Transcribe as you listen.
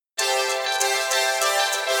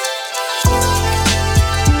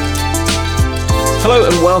Hello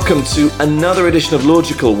and welcome to another edition of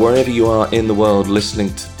Logical, wherever you are in the world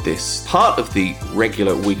listening to this. Part of the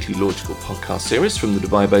regular weekly Logical podcast series from the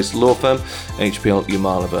Dubai-based law firm HPL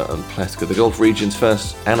Yamalova and Plethka, the Gulf region's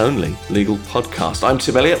first and only legal podcast. I'm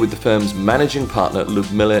Tim Elliott with the firm's managing partner,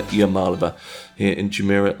 Ludmila Yamalova, here in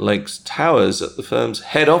Jumeirah Lakes Towers at the firm's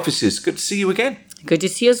head offices. Good to see you again. Good to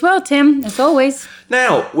see you as well, Tim, as always.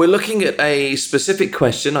 Now, we're looking at a specific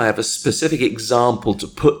question. I have a specific example to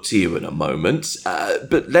put to you in a moment.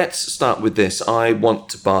 But let's start with this. I want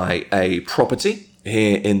to buy a property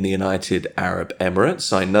here in the United Arab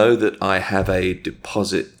Emirates. I know that I have a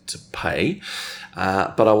deposit to pay,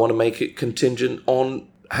 but I want to make it contingent on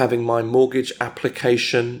having my mortgage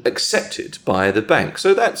application accepted by the bank.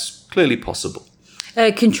 So that's clearly possible.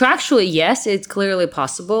 Contractually, yes, it's clearly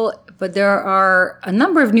possible. But there are a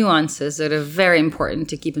number of nuances that are very important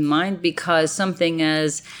to keep in mind, because something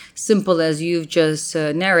as simple as you've just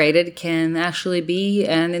narrated can actually be,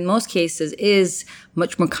 and in most cases is,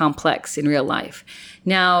 much more complex in real life.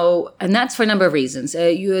 Now, and that's for a number of reasons.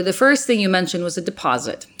 The first thing you mentioned was a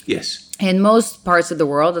deposit. Yes. In most parts of the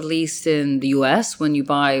world, at least in the US, when you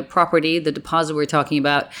buy property, the deposit we're talking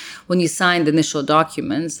about, when you sign the initial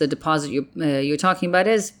documents, the deposit you're talking about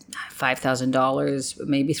is $5,000,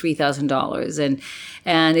 maybe $3,000.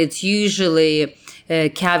 And it's usually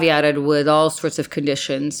caveated with all sorts of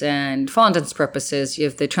conditions. And for all intents and purposes,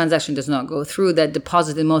 if the transaction does not go through, that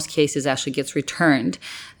deposit in most cases actually gets returned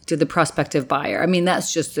to the prospective buyer. I mean,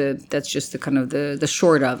 that's just the kind of the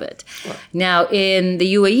short of it. Right. Now, in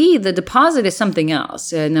the UAE, the deposit is something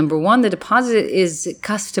else. Number one, the deposit is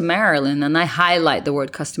customarily, and I highlight the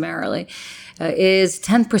word customarily, is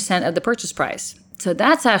 10% of the purchase price. So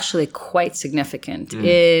that's actually quite significant.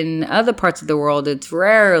 In other parts of the world, it's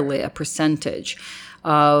rarely a percentage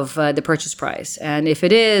of the purchase price. And if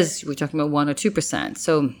it is, we're talking about 1 or 2%.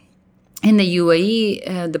 So in the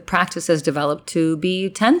UAE, the practice has developed to be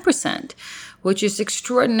 10%, which is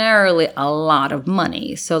extraordinarily a lot of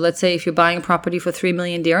money. So let's say if you're buying a property for 3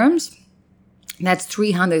 million dirhams, that's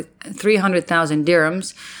 300,000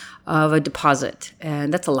 dirhams of a deposit.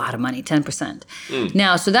 And that's a lot of money, 10%.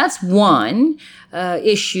 Now, so that's one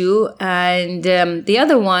issue. And the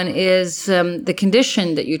other one is the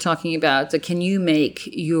condition that you're talking about. So can you make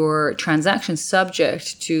your transaction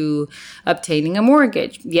subject to obtaining a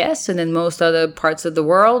mortgage? Yes. And in most other parts of the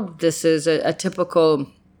world, this is a typical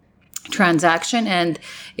transaction. And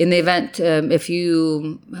in the event, if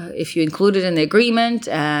you include it in the agreement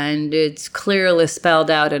and it's clearly spelled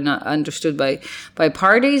out and understood by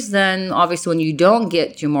parties, then obviously when you don't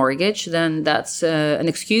get your mortgage, then that's an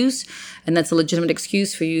excuse, and that's a legitimate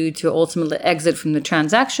excuse for you to ultimately exit from the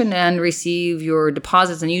transaction and receive your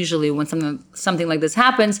deposits. And usually when something like this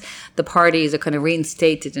happens, the parties are kind of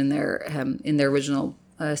reinstated in their original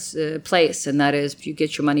place, and that is you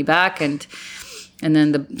get your money back, and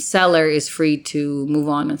then the seller is free to move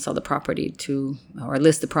on and sell the property or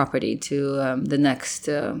list the property to the next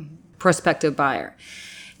prospective buyer.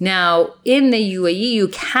 Now, in the UAE, you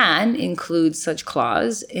can include such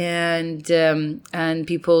clause, and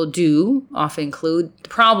people do often include. The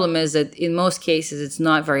problem is that in most cases, it's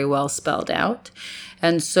not very well spelled out,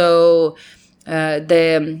 and so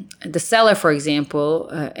the seller, for example,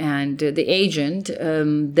 and the agent,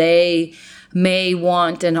 they may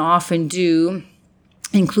want and often do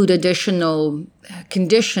include additional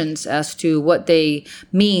conditions as to what they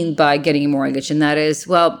mean by getting a mortgage. And that is,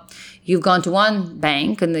 well, you've gone to one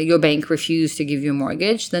bank and your bank refused to give you a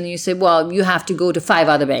mortgage. Then you say, well, you have to go to 5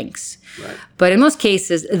 other banks. Right. But in most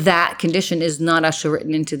cases, that condition is not actually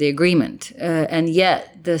written into the agreement. And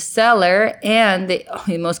yet the seller and,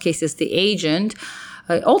 in most cases, the agent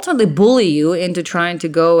ultimately bully you into trying to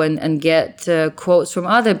go and get quotes from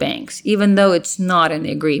other banks, even though it's not in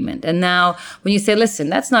the agreement. And now when you say, listen,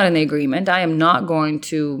 that's not in the agreement, I'm not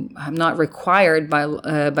required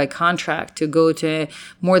by contract to go to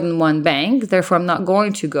more than one bank, therefore I'm not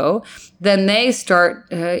going to go, then they start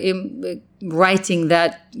writing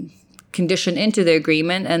that condition into the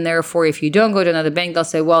agreement, and therefore if you don't go to another bank, they'll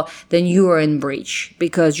say, well, then you are in breach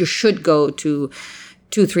because you should go to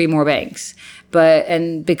 2-3 more banks.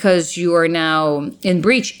 And because you are now in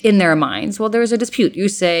breach in their minds, well, there's a dispute. You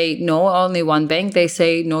say, no, only one bank. They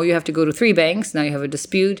say, no, you have to go to 3 banks. Now you have a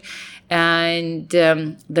dispute. And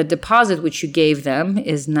the deposit which you gave them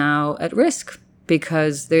is now at risk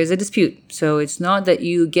because there's a dispute. So it's not that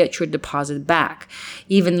you get your deposit back.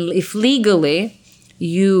 Even if legally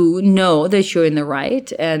you know that you're in the right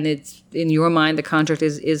and it's in your mind the contract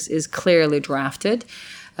is clearly drafted,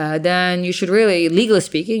 then you should really, legally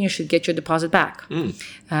speaking, you should get your deposit back.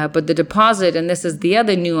 But the deposit, and this is the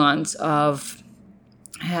other nuance of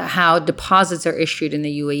how deposits are issued in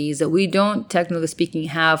the UAE is that we don't, technically speaking,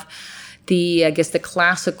 have the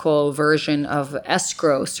classical version of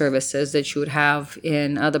escrow services that you would have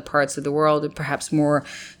in other parts of the world, and perhaps more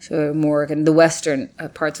in the Western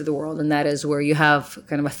parts of the world. And that is where you have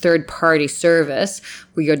kind of a third party service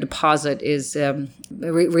where your deposit is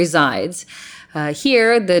resides.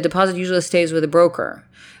 Here, the deposit usually stays with a broker,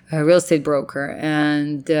 a real estate broker,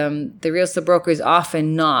 and the real estate broker is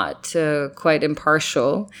often not quite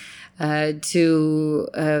impartial. And in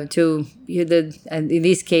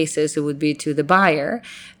these cases, it would be to the buyer.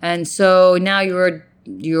 And so now your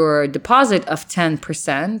deposit of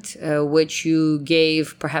 10%, which you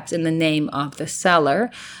gave perhaps in the name of the seller,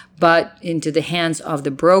 but into the hands of the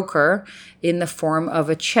broker in the form of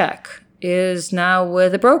a check, is now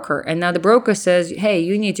with the broker. And now the broker says, hey,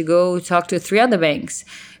 you need to go talk to 3 other banks.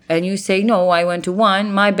 And you say, no, I went to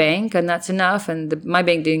my bank, and that's enough. And my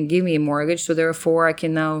bank didn't give me a mortgage, so therefore I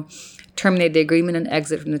can now terminate the agreement and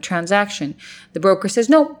exit from the transaction. The broker says,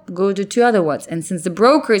 no, go to 2 other ones. And since the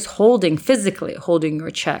broker is physically holding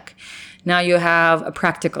your check, now you have a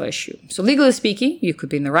practical issue. So legally speaking, you could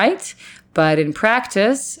be in the right, but in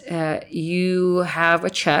practice, you have a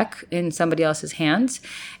check in somebody else's hands.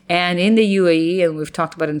 And in the UAE, and we've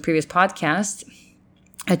talked about it in previous podcasts,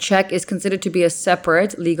 a check is considered to be a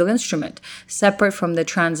separate legal instrument, separate from the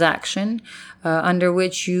transaction under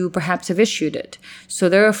which you perhaps have issued it. So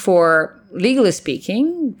therefore, legally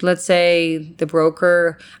speaking, let's say the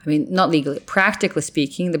broker, not legally, practically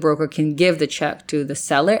speaking, the broker can give the check to the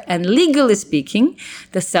seller. And legally speaking,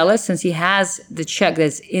 the seller, since he has the check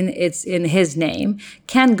it's in his name,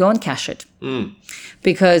 can go and cash it.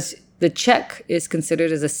 Because the check is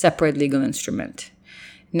considered as a separate legal instrument.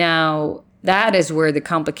 Now, that is where the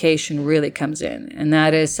complication really comes in. And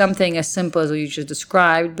that is something as simple as what you just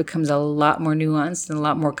described becomes a lot more nuanced and a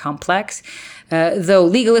lot more complex. Though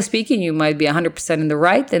legally speaking, you might be 100% in the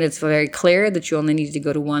right, and it's very clear that you only need to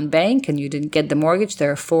go to one bank and you didn't get the mortgage.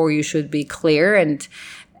 Therefore, you should be clear and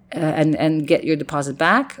get your deposit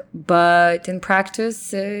back. But in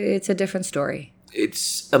practice, it's a different story.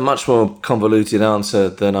 It's a much more convoluted answer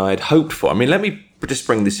than I'd hoped for. Let me just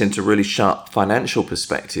bring this into really sharp financial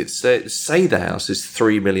perspective. Say the house is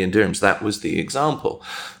 3 million dirhams. That was the example.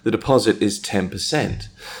 The deposit is 10%.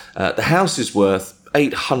 The house is worth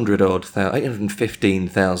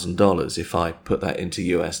 $815,000 if I put that into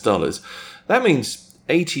US dollars. That means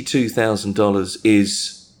 $82,000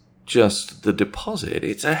 is just the deposit.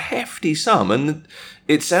 It's a hefty sum, and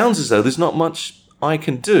it sounds as though there's not much I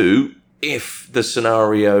can do if the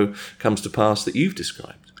scenario comes to pass that you've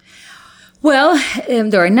described. Well,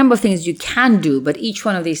 there are a number of things you can do, but each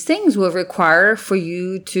one of these things will require for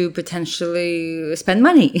you to potentially spend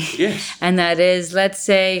money. Yes. And that is, let's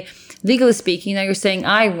say, legally speaking, now you're saying,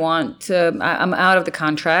 I'm out of the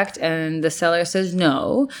contract, and the seller says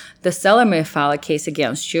no. The seller may file a case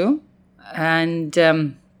against you, and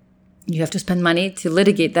you have to spend money to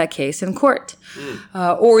litigate that case in court.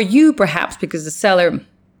 Or you, perhaps, because the seller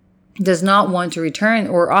does not want to return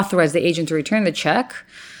or authorize the agent to return the check,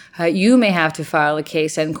 you may have to file a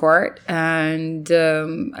case in court and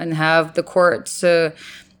have the courts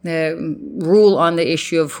rule on the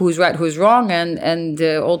issue of who's right, who's wrong, and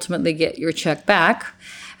ultimately get your check back.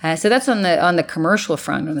 So that's on the commercial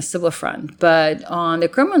front, on the civil front. But on the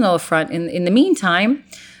criminal front, in the meantime,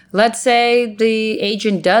 let's say the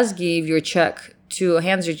agent does give your check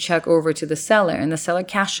hands your check over to the seller, and the seller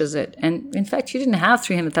cashes it. And in fact, you didn't have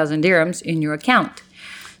 300,000 dirhams in your account.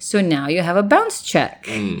 So now you have a bounce check.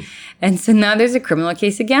 And so now there's a criminal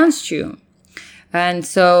case against you. And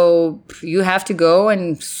so you have to go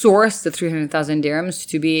and source the 300,000 dirhams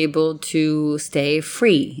to be able to stay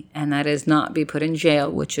free. And that is not be put in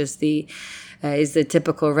jail, which is the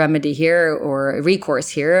typical remedy here or recourse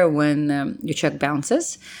here when your check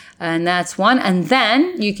bounces. And that's one. And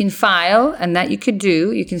then you can file, and that you could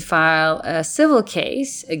do, you can file a civil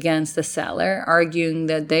case against the seller, arguing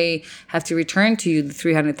that they have to return to you the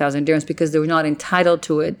 300,000 dirhams because they were not entitled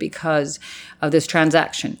to it because of this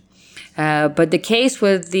transaction. But the case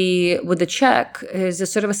with the check is a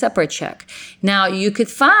sort of a separate check. Now, you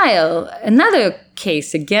could file another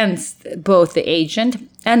case against both the agent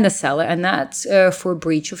and the seller, and that's for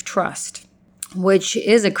breach of trust, which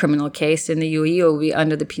is a criminal case in the UAE, will be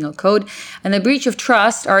under the penal code. And the breach of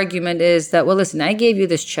trust argument is that, well, listen, I gave you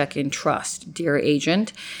this check in trust, dear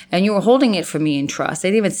agent, and you were holding it for me in trust.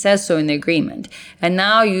 It even says so in the agreement. And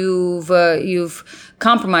now you've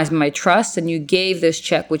compromised my trust, and you gave this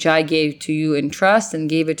check, which I gave to you in trust, and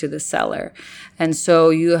gave it to the seller. And so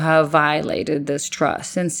you have violated this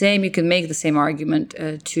trust. And you can make the same argument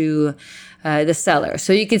to the seller.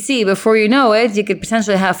 So you can see, before you know it, you could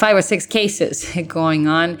potentially have 5 or 6 cases going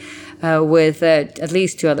on with at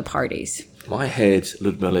least 2 other parties. My head,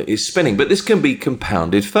 Ludmilla, is spinning. But this can be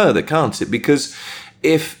compounded further, can't it? Because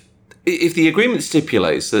if the agreement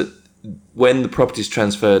stipulates that when the property is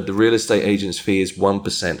transferred, the real estate agent's fee is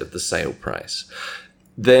 1% of the sale price,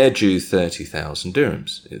 they're due 30,000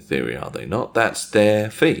 dirhams, in theory, are they not? That's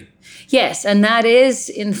their fee. Yes, and that is,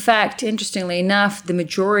 in fact, interestingly enough, the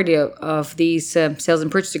majority of these sales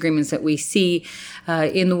and purchase agreements that we see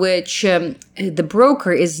in which the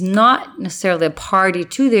broker is not necessarily a party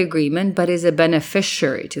to the agreement, but is a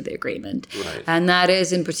beneficiary to the agreement. Right. And that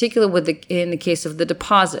is in particular in the case of the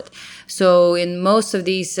deposit. So in most of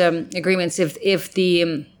these agreements, if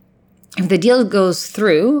the deal goes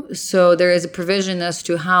through, so there is a provision as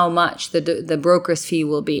to how much the broker's fee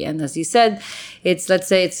will be. And as you said, let's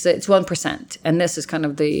say it's 1%. And this is kind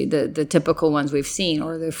of the typical ones we've seen,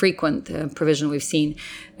 or the frequent provision we've seen.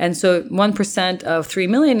 And so 1% of 3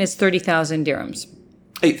 million is 30,000 dirhams.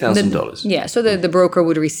 $8,000. Yeah, so the broker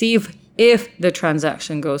would receive if the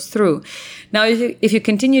transaction goes through. Now, if you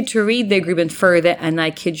continue to read the agreement further, and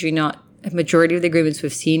I kid you not, a majority of the agreements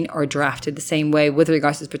we've seen are drafted the same way with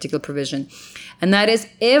regards to this particular provision. And that is,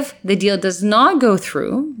 if the deal does not go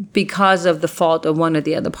through because of the fault of one or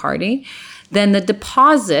the other party, then the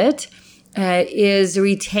deposit is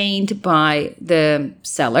retained by the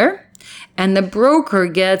seller, and the broker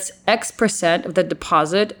gets X% of the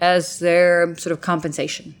deposit as their sort of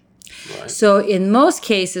compensation. Right. So in most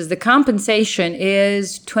cases, the compensation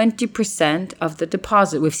is 20% of the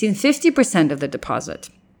deposit. We've seen 50% of the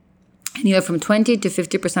deposit. Anywhere from 20 to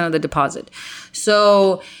 50% of the deposit.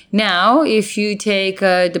 So now, if you take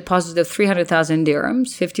a deposit of 300,000 dirhams,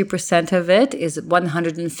 50% of it is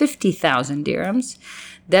 150,000 dirhams.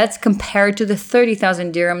 That's compared to the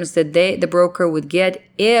 30,000 dirhams that the broker would get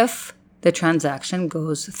if the transaction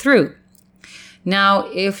goes through. Now,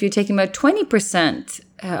 if you're taking about 20%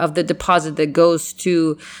 of the deposit that goes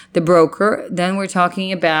to the broker, then we're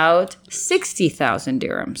talking about 60,000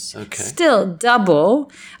 dirhams. Okay. Still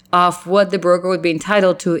double of what the broker would be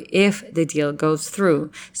entitled to if the deal goes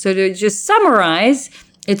through. So to just summarize,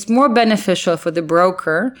 it's more beneficial for the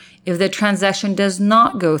broker if the transaction does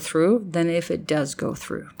not go through than if it does go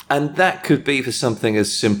through. And that could be for something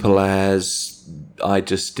as simple as, I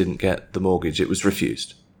just didn't get the mortgage, it was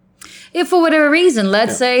refused. If for whatever reason,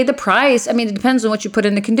 let's say the price, I mean, it depends on what you put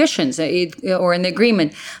in the conditions or in the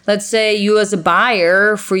agreement. Let's say you as a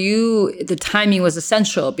buyer, for you, the timing was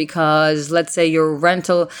essential because let's say your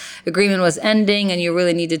rental agreement was ending and you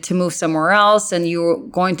really needed to move somewhere else and you were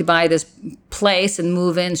going to buy this place and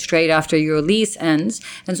move in straight after your lease ends.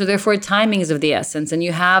 And so therefore timing is of the essence and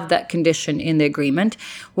you have that condition in the agreement.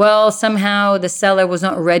 Well, somehow the seller was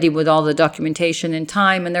not ready with all the documentation in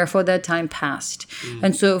time and therefore that time passed.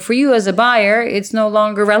 And so for you as a buyer, it's no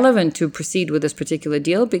longer relevant to proceed with this particular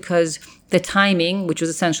deal because the timing, which was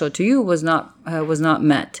essential to you, was not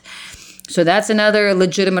met. So that's another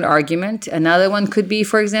legitimate argument. Another one could be,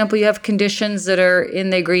 for example, you have conditions that are in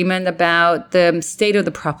the agreement about the state of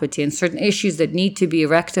the property and certain issues that need to be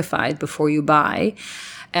rectified before you buy,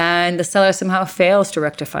 and the seller somehow fails to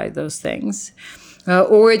rectify those things.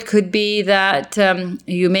 Or it could be that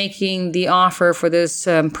you're making the offer for this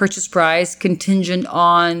purchase price contingent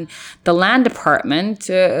on the land department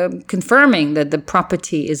confirming that the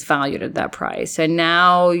property is valued at that price. And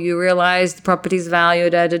now you realize the property is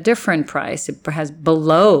valued at a different price, perhaps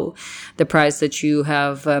below the price that you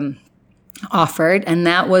have offered, and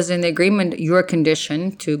that was in the agreement your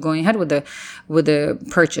condition to going ahead with the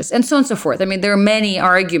purchase, and so on and so forth. I mean, there are many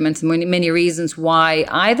arguments, many reasons why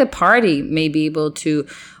either party may be able to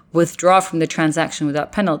withdraw from the transaction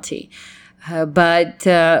without penalty. But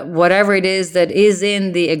whatever it is that is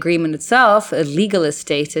in the agreement itself, legal is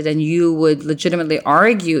stated, and you would legitimately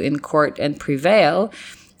argue in court and prevail,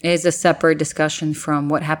 is a separate discussion from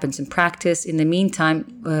what happens in practice in the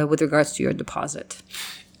meantime with regards to your deposit.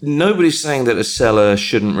 Nobody's saying that a seller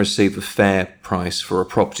shouldn't receive a fair price for a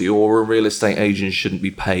property or a real estate agent shouldn't be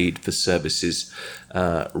paid for services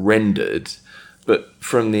rendered. But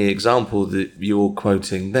from the example that you're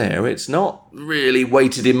quoting there, it's not really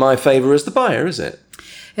weighted in my favour as the buyer, is it?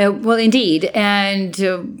 Well, indeed. And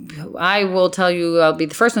I will tell you, I'll be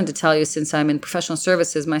the first one to tell you, since I'm in professional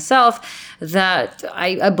services myself, that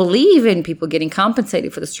I believe in people getting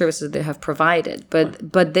compensated for the services they have provided.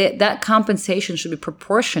 But that compensation should be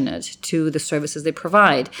proportionate to the services they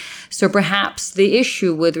provide. So perhaps the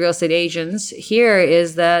issue with real estate agents here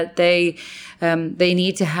is that they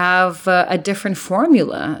need to have a different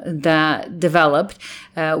formula that developed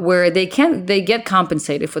where they get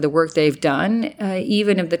compensated for the work they've done,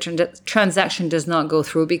 even if the transaction does not go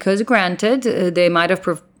through. Because granted, they might have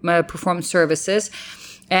performed services,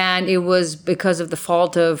 and it was because of the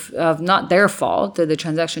fault of not their fault that the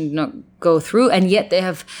transaction did not go through, and yet they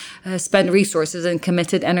have spent resources and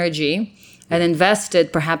committed energy and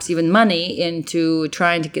invested perhaps even money into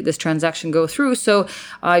trying to get this transaction go through. So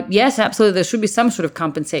yes, absolutely, there should be some sort of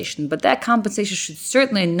compensation, but that compensation should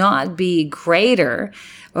certainly not be greater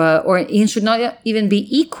or it should not even be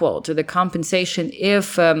equal to the compensation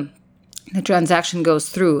if the transaction goes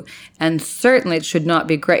through. And certainly it should not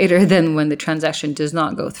be greater than when the transaction does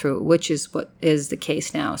not go through, which is what is the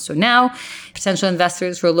case now. So now potential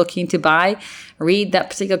investors who are looking to buy, read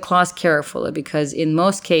that particular clause carefully, because in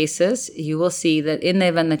most cases, you will see that in the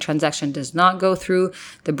event the transaction does not go through,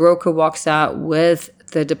 the broker walks out with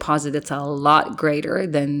the deposit that's a lot greater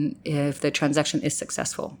than if the transaction is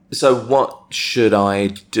successful. So what should I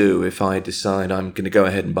do if I decide I'm going to go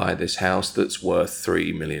ahead and buy this house that's worth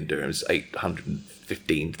 3 million dirhams,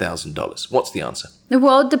 $815,000? What's the answer?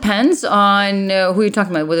 Well, it depends on who you're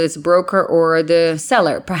talking about, whether it's a broker or the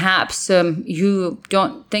seller. Perhaps you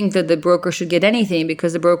don't think that the broker should get anything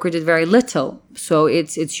because the broker did very little. So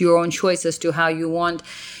it's your own choice as to how you want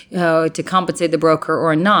to compensate the broker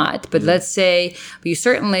or not. But let's say you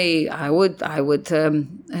certainly, I would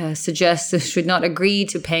suggest should not agree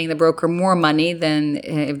to paying the broker more money than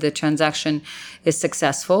if the transaction is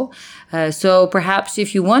successful. So perhaps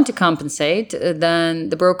if you want to compensate, then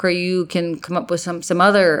the broker, you can come up with some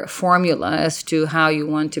other formula as to how you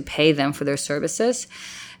want to pay them for their services.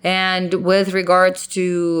 And with regards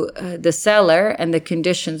to the seller and the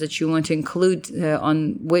conditions that you want to include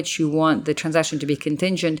on which you want the transaction to be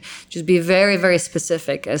contingent, just be very, very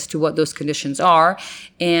specific as to what those conditions are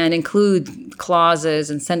and include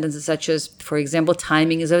clauses and sentences such as, for example,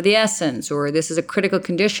 timing is of the essence, or this is a critical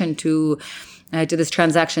condition to this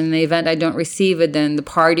transaction. In the event I don't receive it, then the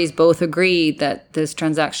parties both agree that this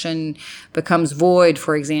transaction becomes void,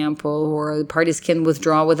 for example, or the parties can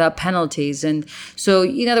withdraw without penalties. And so,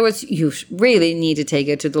 in other words, you really need to take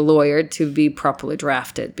it to the lawyer to be properly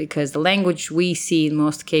drafted, because the language we see in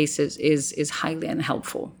most cases is highly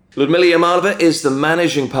unhelpful. Ludmila Yermolova is the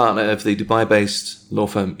managing partner of the Dubai-based law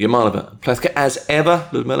firm Yermolova Plewka. As ever,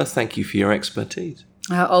 Ludmila, thank you for your expertise.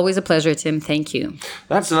 Always a pleasure, Tim. Thank you.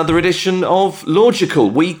 That's another edition of Logical.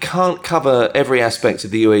 We can't cover every aspect of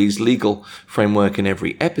the UAE's legal framework in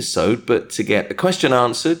every episode, but to get a question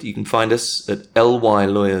answered, you can find us at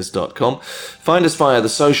lylawyers.com. Find us via the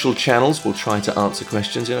social channels. We'll try to answer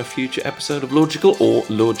questions in a future episode of Logical or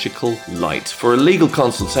Logical Lite. For a legal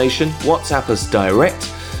consultation, WhatsApp us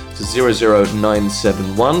direct to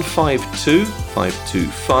 00971 52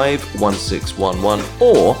 525 1611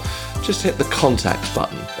 or just hit the contact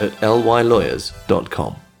button at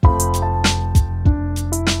lylawyers.com.